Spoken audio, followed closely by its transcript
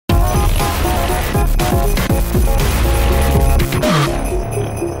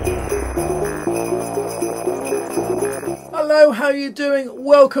Hello, how you doing?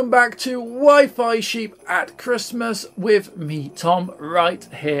 Welcome back to Wi-Fi Sheep at Christmas with me, Tom, right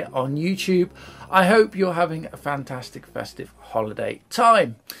here on YouTube. I hope you're having a fantastic festive holiday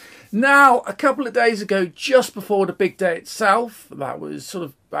time. Now, a couple of days ago, just before the big day itself, that was sort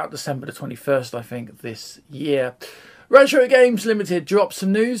of about December the 21st, I think, this year, Retro Games Ltd dropped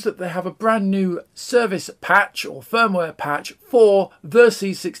some news that they have a brand new service patch or firmware patch for the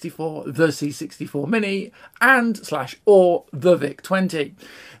C64, the C64 Mini and or the VIC-20.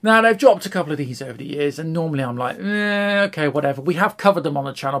 Now they've dropped a couple of these over the years and normally I'm like, okay, whatever. We have covered them on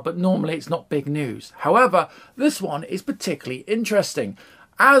the channel, but normally it's not big news. However, this one is particularly interesting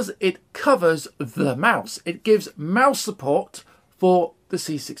as it covers the mouse. It gives mouse support for the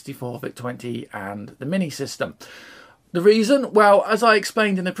C64, VIC-20 and the Mini system. The reason? Well, as I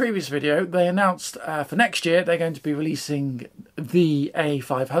explained in the previous video, they announced for next year they're going to be releasing the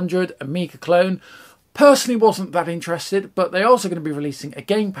A500 Amiga clone. Personally wasn't that interested, but they're also going to be releasing a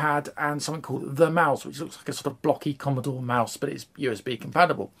gamepad and something called the mouse, which looks like a sort of blocky Commodore mouse, but it's USB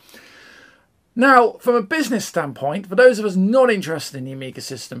compatible. Now, from a business standpoint, for those of us not interested in the Amiga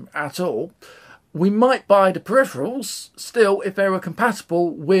system at all, we might buy the peripherals still if they were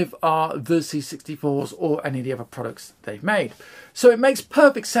compatible with the C64s or any of the other products they've made. So it makes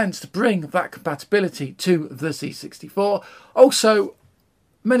perfect sense to bring that compatibility to the C64. Also,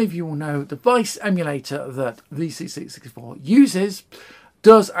 many of you will know the Vice emulator that the C64 uses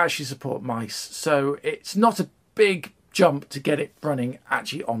does actually support mice. So it's not a big jump to get it running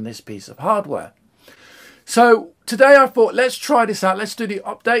actually on this piece of hardware. So today I thought, let's try this out. Let's do the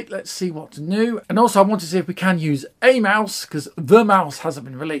update. Let's see what's new. And also I want to see if we can use a mouse because the mouse hasn't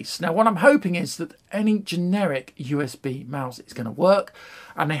been released. Now what I'm hoping is that any generic USB mouse is going to work.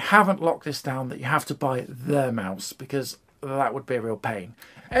 And they haven't locked this down that you have to buy the mouse because that would be a real pain.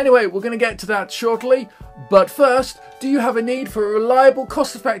 Anyway, we're going to get to that shortly. But first, do you have a need for a reliable,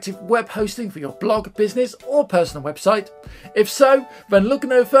 cost-effective web hosting for your blog, business or personal website? If so, then look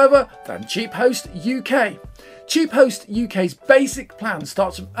no further than Cheap Host UK. Cheap Host UK's basic plan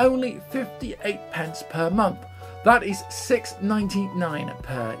starts from only 58p per month. That is £6.99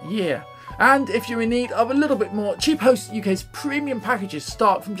 per year. And if you're in need of a little bit more, Cheap Host UK's premium packages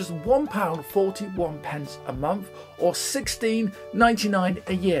start from just £1.41 a month or £16.99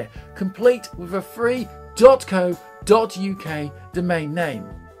 a year, complete with a free .co.uk domain name.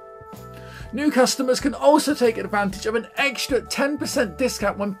 New customers can also take advantage of an extra 10%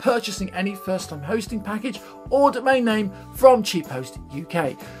 discount when purchasing any first-time hosting package or domain name from Cheap Host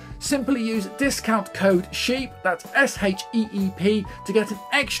UK. Simply use discount code SHEEP, that's SHEEP, to get an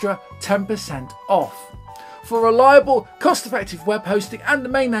extra 10% off. For reliable, cost-effective web hosting and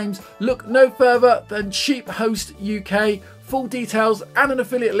domain names, look no further than Cheap Host UK. Full details and an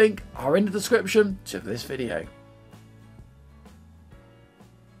affiliate link are in the description to this video.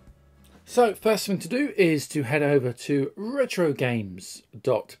 So first thing to do is to head over to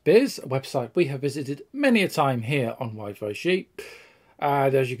retrogames.biz, a website we have visited many a time here on Wi-Fi Sheep.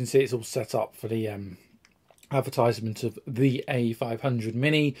 And as you can see, it's all set up for the advertisement of the A500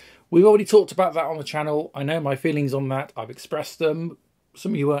 Mini. We've already talked about that on the channel. I know my feelings on that. I've expressed them.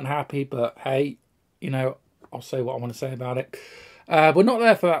 Some of you weren't happy, but hey, you know, I'll say what I want to say about it. We're not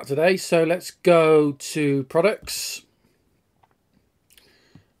there for that today, so let's go to products.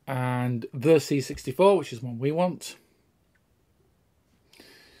 And the C64, which is one we want.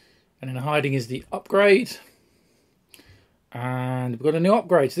 And in hiding is the upgrade. And we've got a new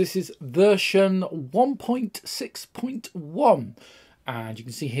upgrade. So this is version 1.6.1. And you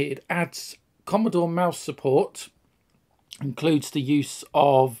can see here it adds Commodore mouse support. Includes the use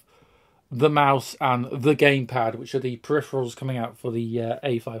of the mouse and the gamepad, which are the peripherals coming out for the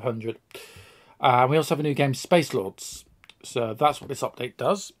A500. We also have a new game, Space Lords. So that's what this update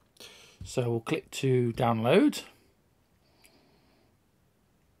does. So we'll click to download.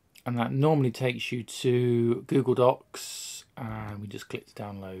 And that normally takes you to Google Docs. And we just click to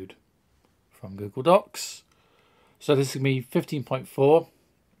download from Google Docs. So this is going to be 15.4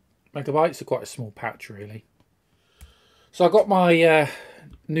 megabytes, so quite a small patch really. So I got my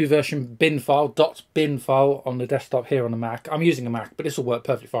new version bin file, .bin file on the desktop here on the Mac. I'm using a Mac, but this will work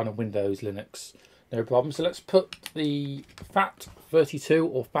perfectly fine on Windows, Linux, no problem. So let's put the FAT32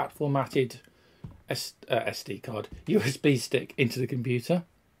 or FAT formatted SD card, USB stick into the computer.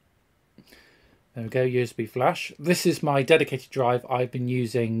 There we go, USB flash. This is my dedicated drive I've been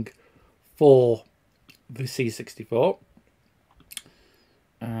using for the C64.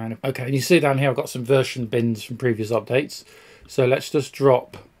 And okay, you see down here I've got some version bins from previous updates. So let's just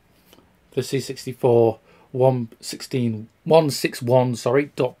drop the C64 161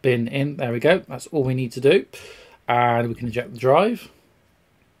 .bin in. There we go. That's all we need to do. and we can eject the drive.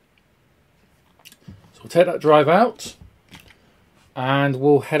 So we'll take that drive out and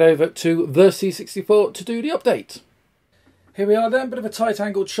we'll head over to the C64 to do the update. Here we are then, bit of a tight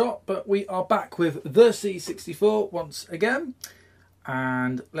angled shot, but we are back with the C64 once again.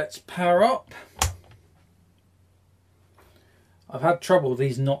 And let's power up. I've had trouble with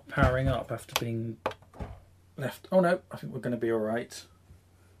these not powering up after being left. Oh no, I think we're going to be all right.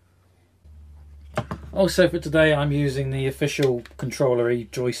 Also for today, I'm using the official controller-y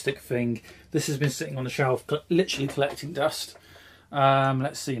joystick thing. This has been sitting on the shelf, literally collecting dust.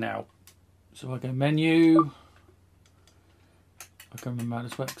 Let's see now. So I go menu. I can't remember how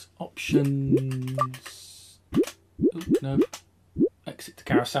this works. Options. Ooh, no. Exit to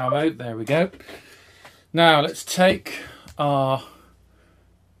carousel mode. There we go. Now let's take our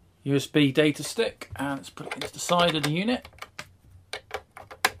USB data stick and let's put it into the side of the unit.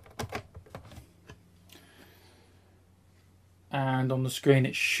 And on the screen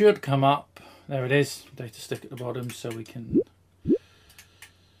it should come up. There it is. Data stick at the bottom, so we can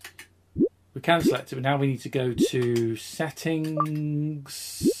select it, but now we need to go to settings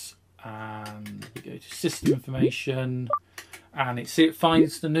and we go to system information and it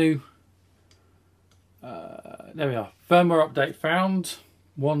finds the new there we are, firmware update found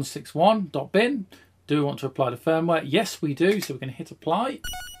 161.bin. Do we want to apply the firmware? Yes we do, so we're going to hit apply.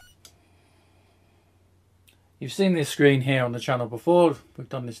 You've seen this screen here on the channel before, we've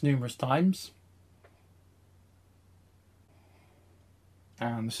done this numerous times.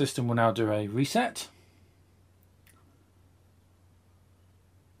 And the system will now do a reset.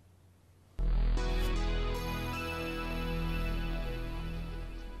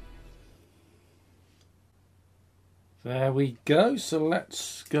 There we go. So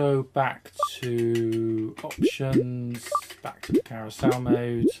let's go back to options, back to the carousel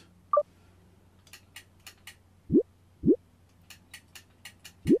mode.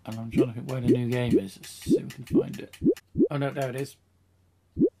 And I'm trying to think where the new game is. Let's see if we can find it. Oh no, there it is.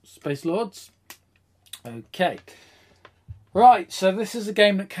 Space Lords. Okay. Right, so this is a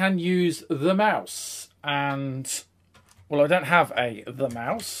game that can use the mouse. And, well, I don't have the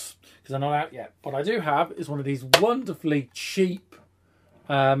mouse because I'm not out yet. What I do have is one of these wonderfully cheap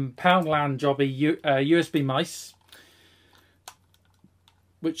Poundland jobby USB mice.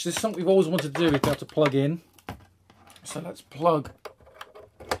 Which is something we've always wanted to do, we've got to plug in. So let's plug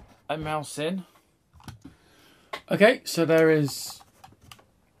a mouse in. Okay, so there is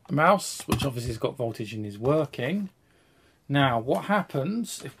mouse, which obviously has got voltage and is working. Now, what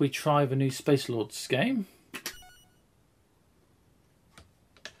happens if we try the new Space Lords game?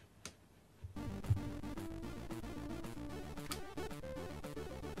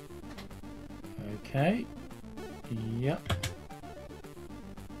 Okay. Yep.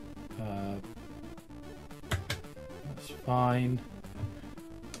 That's fine.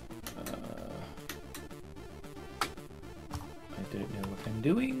 I don't know what I'm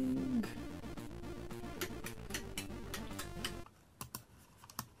doing.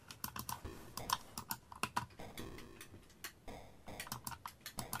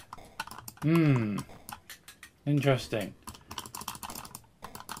 Interesting.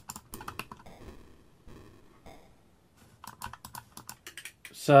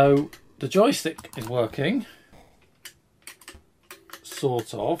 So the joystick is working,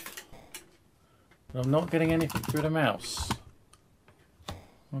 sort of, but I'm not getting anything through the mouse.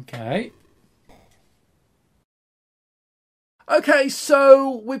 Okay. Okay,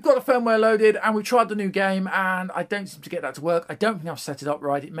 so we've got the firmware loaded and we've tried the new game and I don't seem to get that to work. I don't think I've set it up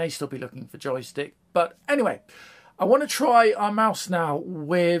right. It may still be looking for joystick. But anyway, I want to try our mouse now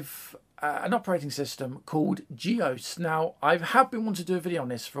with an operating system called GEOS. Now, I have been wanting to do a video on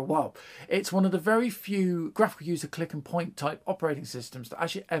this for a while. It's one of the very few graphical user click and point type operating systems that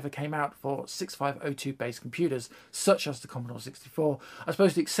actually ever came out for 6502 based computers, such as the Commodore 64. I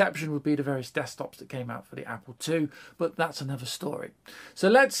suppose the exception would be the various desktops that came out for the Apple II, but that's another story. So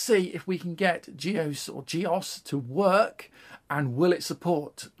let's see if we can get GEOS or GEOS to work, and will it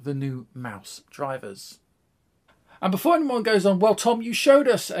support the new mouse drivers. And before anyone goes on, well, Tom, you showed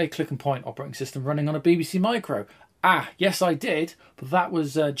us a click and point operating system running on a BBC Micro. Ah, yes, I did, but that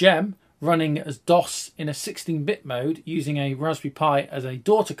was Gem running as DOS in a 16-bit mode using a Raspberry Pi as a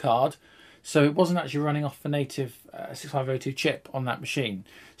daughter card. So it wasn't actually running off the native 6502 chip on that machine.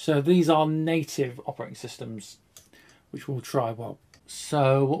 So these are native operating systems, which we'll try. Well,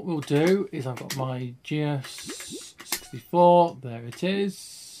 so what we'll do is I've got my GEOS 64. There it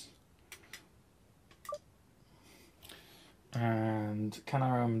is. And can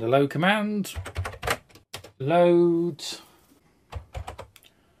I run the load command? Load.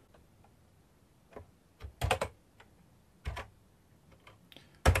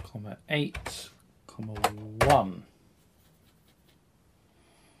 8,1.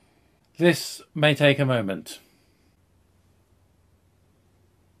 This may take a moment.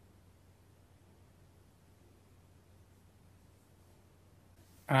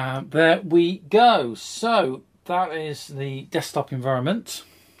 There we go. So that is the desktop environment,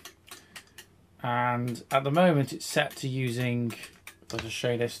 and at the moment it's set to using, I'll just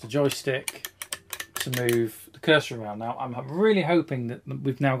show you this, the joystick to move the cursor around. Now I'm really hoping that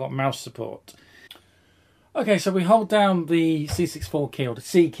we've now got mouse support. Okay, so we hold down the C64 key or the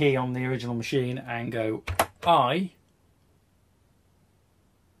C key on the original machine and go I.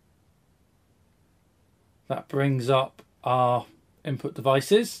 That brings up our input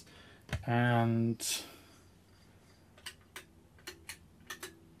devices, and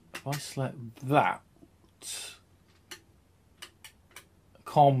if I select that,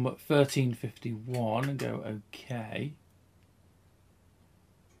 COM 1351, and go OK.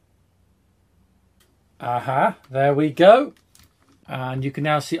 There we go. And you can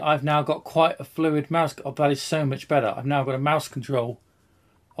now see I've now got quite a fluid mouse. Oh, that is so much better. I've now got a mouse control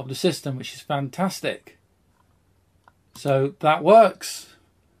of the system, which is fantastic. So that works.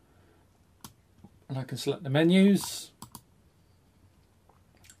 And I can select the menus.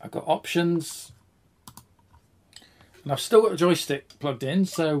 I've got options. And I've still got the joystick plugged in,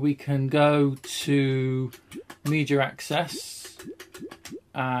 so we can go to media access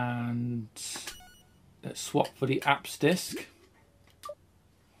and let's swap for the apps disk.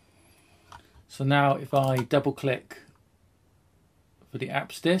 So now if I double click for the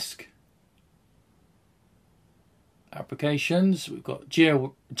apps disk, applications, we've got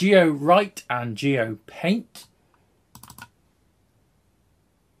GeoWrite and GeoPaint.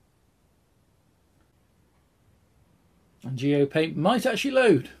 And GeoPaint might actually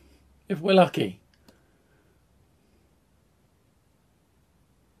load if we're lucky.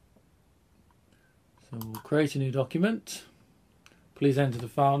 So we'll create a new document. Please enter the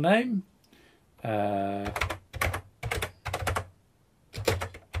file name.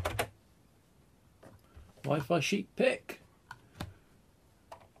 Wi-Fi sheet pick.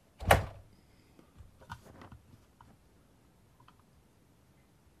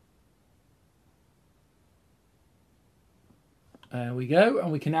 There we go,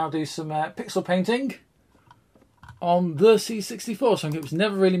 and we can now do some pixel painting on the C64, something it was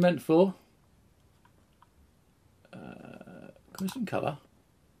never really meant for. Can we some colour?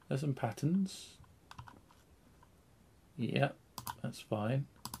 There's some patterns. Yeah, that's fine.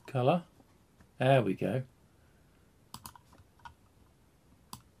 Colour. There we go.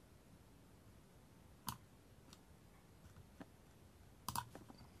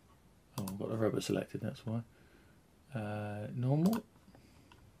 Oh, I've got the rubber selected, that's why. Normal.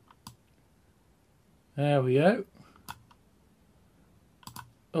 There we go.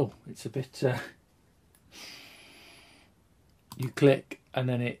 Oh, it's a bit... you click and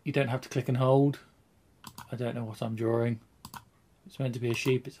then you don't have to click and hold. I don't know what I'm drawing. It's meant to be a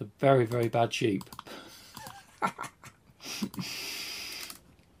sheep. It's a very, very bad sheep.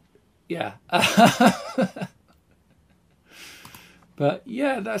 Yeah. But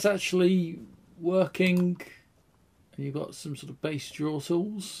yeah, that's actually working. And you've got some sort of base draw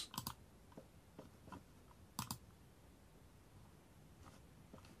tools.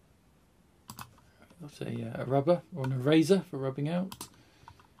 Got a rubber or an eraser for rubbing out.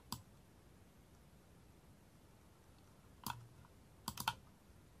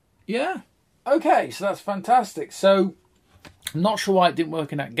 Yeah, okay, so that's fantastic. So I'm not sure why it didn't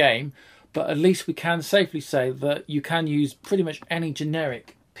work in that game, but at least we can safely say that you can use pretty much any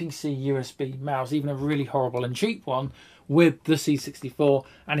generic PC USB mouse, even a really horrible and cheap one, with the C64.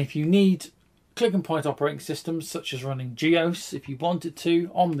 And if you need click and point operating systems, such as running GEOS, if you wanted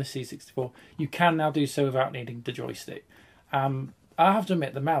to, on the C64, you can now do so without needing the joystick. I have to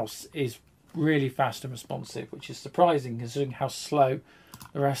admit, the mouse is really fast and responsive, which is surprising considering how slow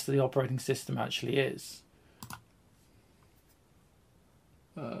the rest of the operating system actually is.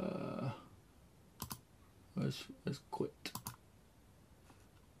 Let's quit.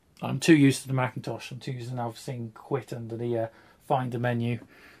 I'm too used to the Macintosh. I'm too used to now seeing quit under the Finder menu,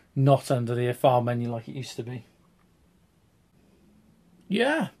 not under the file menu like it used to be.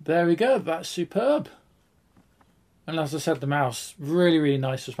 Yeah, there we go. That's superb. And as I said, the mouse, really, really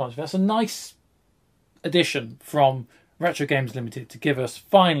nice responsive. That's a nice addition from Retro Games Ltd to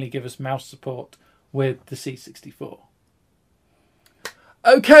finally give us mouse support with the C64.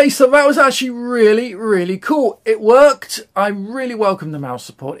 Okay, so that was actually really, really cool. It worked. I really welcome the mouse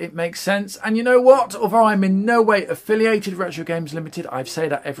support. It makes sense. And you know what? Although I'm in no way affiliated with Retro Games Ltd, I've said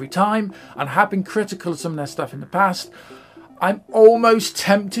that every time and have been critical of some of their stuff in the past, I'm almost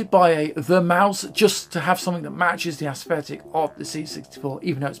tempted by the mouse just to have something that matches the aesthetic of the C64,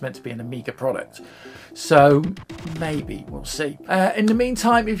 even though it's meant to be an Amiga product. So maybe, we'll see. In the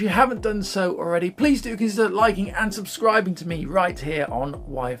meantime, if you haven't done so already, please do consider liking and subscribing to me right here on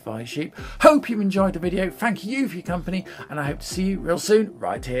Wi-Fi Sheep. Hope you enjoyed the video. Thank you for your company, and I hope to see you real soon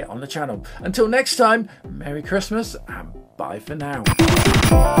right here on the channel. Until next time, Merry Christmas and bye for now.